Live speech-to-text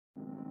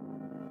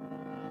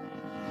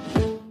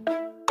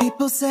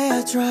People say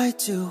I try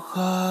too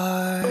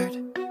hard.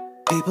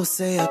 People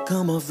say I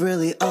come off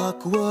really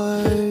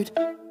awkward.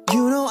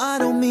 You know I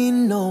don't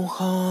mean no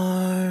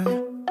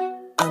harm.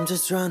 I'm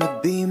just trying to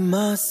be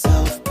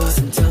myself, but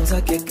sometimes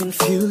I get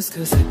confused,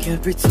 cause I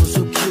can't read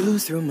social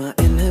cues. Through my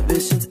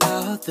inhibitions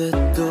out the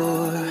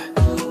door.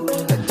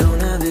 I don't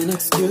have an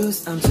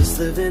excuse, I'm just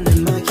living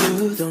in my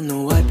youth. Don't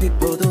know why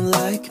people don't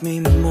like me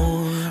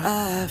more.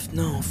 I have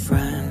no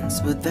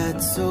friends, but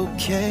that's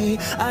okay.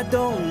 I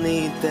don't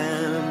need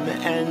them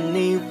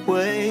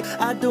anyway.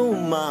 I do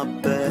my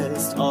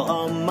best all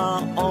on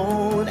my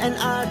own, and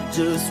I'd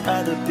just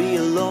rather be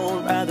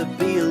alone, rather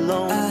be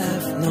alone. I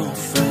have no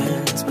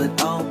friends,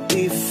 but I'll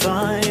be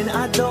fine.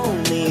 I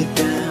don't need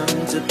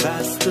them to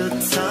pass the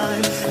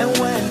time. And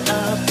when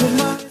I put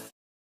my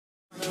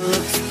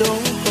look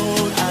stone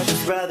cold, I'd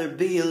just rather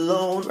be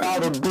alone,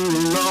 rather be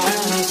alone. I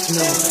have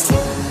no friends.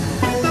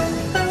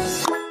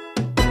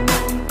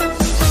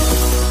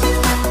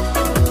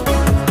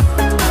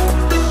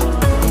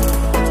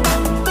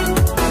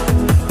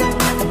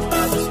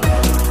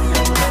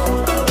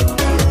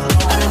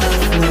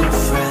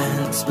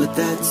 But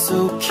that's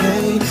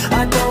okay,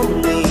 I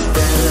don't need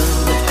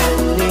them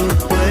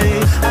anyway.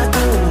 I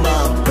do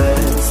my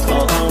best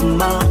all on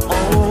my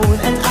own,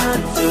 and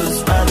I'd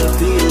just rather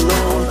be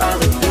alone,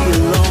 rather be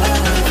alone. I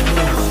have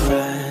no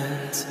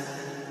friends.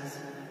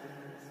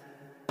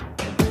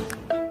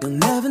 You'll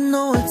never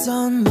know what's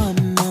on my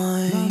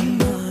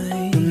mind.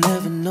 You'll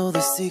never know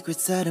the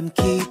secrets that I'm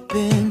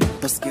keeping.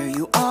 I'll scare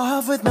you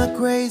off with my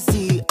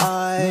crazy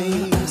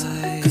eyes,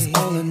 cause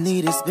all I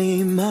need is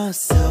me,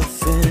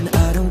 myself, and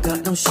I don't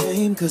got no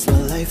shame, cause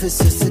my life is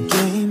just a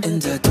game,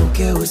 and I don't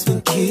care what's been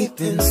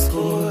keeping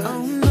score.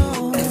 Oh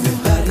no.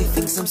 Everybody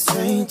thinks I'm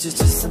strange, it's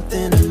just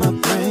something in my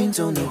brain.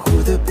 Don't know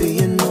who they're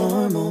being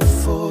normal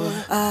for.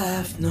 I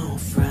have no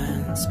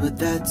friends, but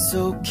that's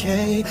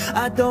okay.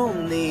 I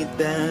don't need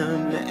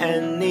them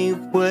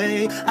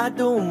anyway. I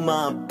do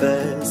my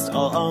best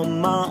all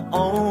on my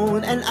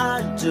own, and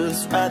I'd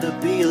just rather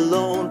be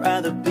alone,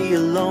 rather be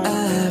alone.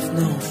 I have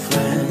no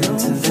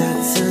friends, and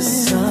that's a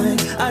sign.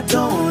 I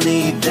don't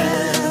need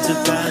them to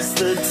pass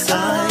the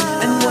time.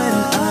 And when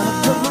I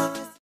put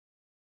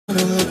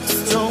my look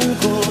stone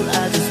cold,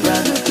 I'd just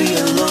rather be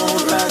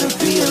alone, rather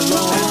be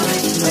alone.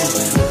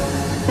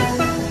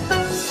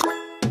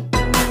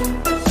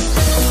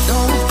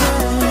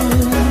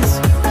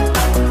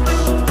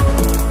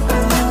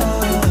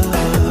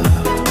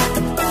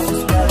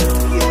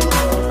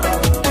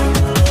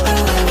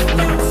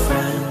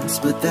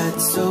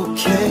 That's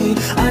okay,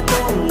 I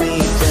don't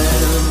need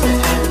them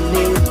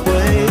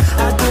anyway.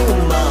 I do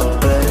my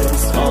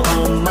best all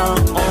on my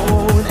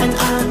own, and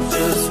I'd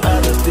just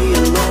rather be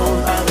alone,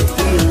 rather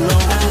be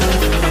alone.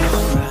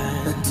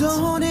 I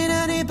don't need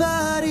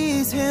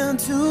anybody's hand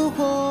to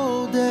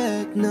hold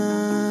at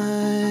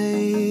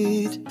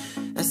night.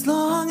 As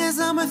long as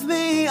I'm with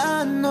me,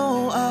 I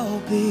know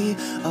I'll be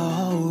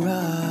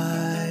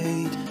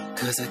alright.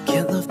 Cause I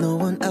can't love no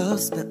one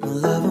else, spent my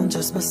love on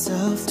just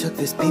myself. Took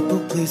this people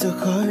pleaser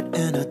heart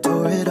and I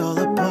tore it all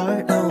apart.